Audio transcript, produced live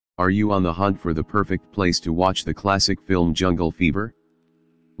Are you on the hunt for the perfect place to watch the classic film Jungle Fever?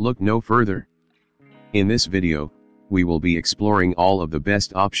 Look no further. In this video, we will be exploring all of the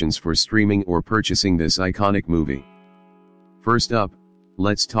best options for streaming or purchasing this iconic movie. First up,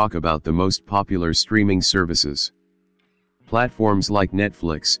 let's talk about the most popular streaming services. Platforms like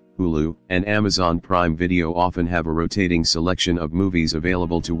Netflix, Hulu, and Amazon Prime Video often have a rotating selection of movies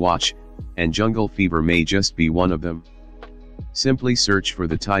available to watch, and Jungle Fever may just be one of them. Simply search for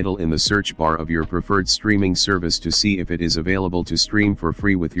the title in the search bar of your preferred streaming service to see if it is available to stream for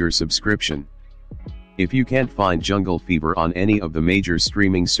free with your subscription. If you can't find Jungle Fever on any of the major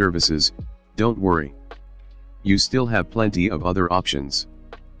streaming services, don't worry. You still have plenty of other options.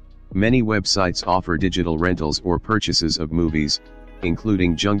 Many websites offer digital rentals or purchases of movies,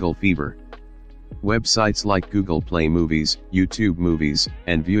 including Jungle Fever. Websites like Google Play Movies, YouTube Movies,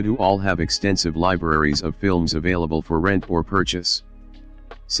 and Vudu all have extensive libraries of films available for rent or purchase.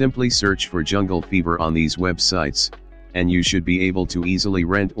 Simply search for Jungle Fever on these websites, and you should be able to easily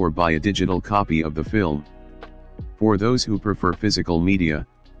rent or buy a digital copy of the film. For those who prefer physical media,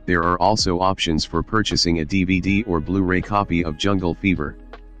 there are also options for purchasing a DVD or Blu-ray copy of Jungle Fever.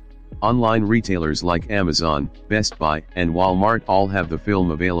 Online retailers like Amazon, Best Buy, and Walmart all have the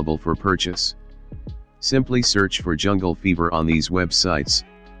film available for purchase. Simply search for Jungle Fever on these websites,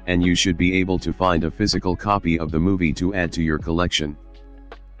 and you should be able to find a physical copy of the movie to add to your collection.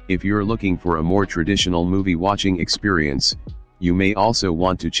 If you're looking for a more traditional movie watching experience, you may also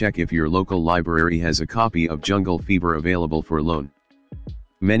want to check if your local library has a copy of Jungle Fever available for loan.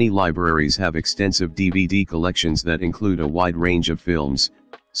 Many libraries have extensive DVD collections that include a wide range of films,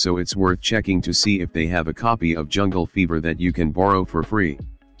 so it's worth checking to see if they have a copy of Jungle Fever that you can borrow for free.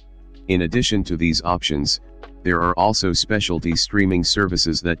 In addition to these options, there are also specialty streaming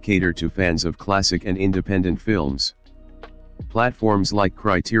services that cater to fans of classic and independent films. Platforms like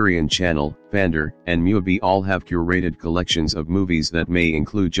Criterion Channel, Fandor, and Mubi all have curated collections of movies that may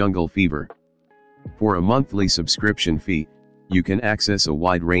include Jungle Fever. For a monthly subscription fee, you can access a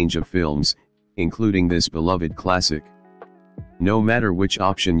wide range of films, including this beloved classic. No matter which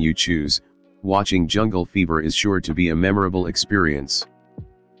option you choose, watching Jungle Fever is sure to be a memorable experience.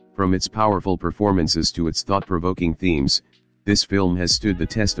 From its powerful performances to its thought-provoking themes, this film has stood the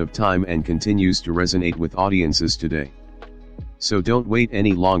test of time and continues to resonate with audiences today. So don't wait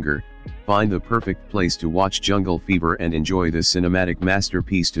any longer, find the perfect place to watch Jungle Fever and enjoy this cinematic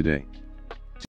masterpiece today.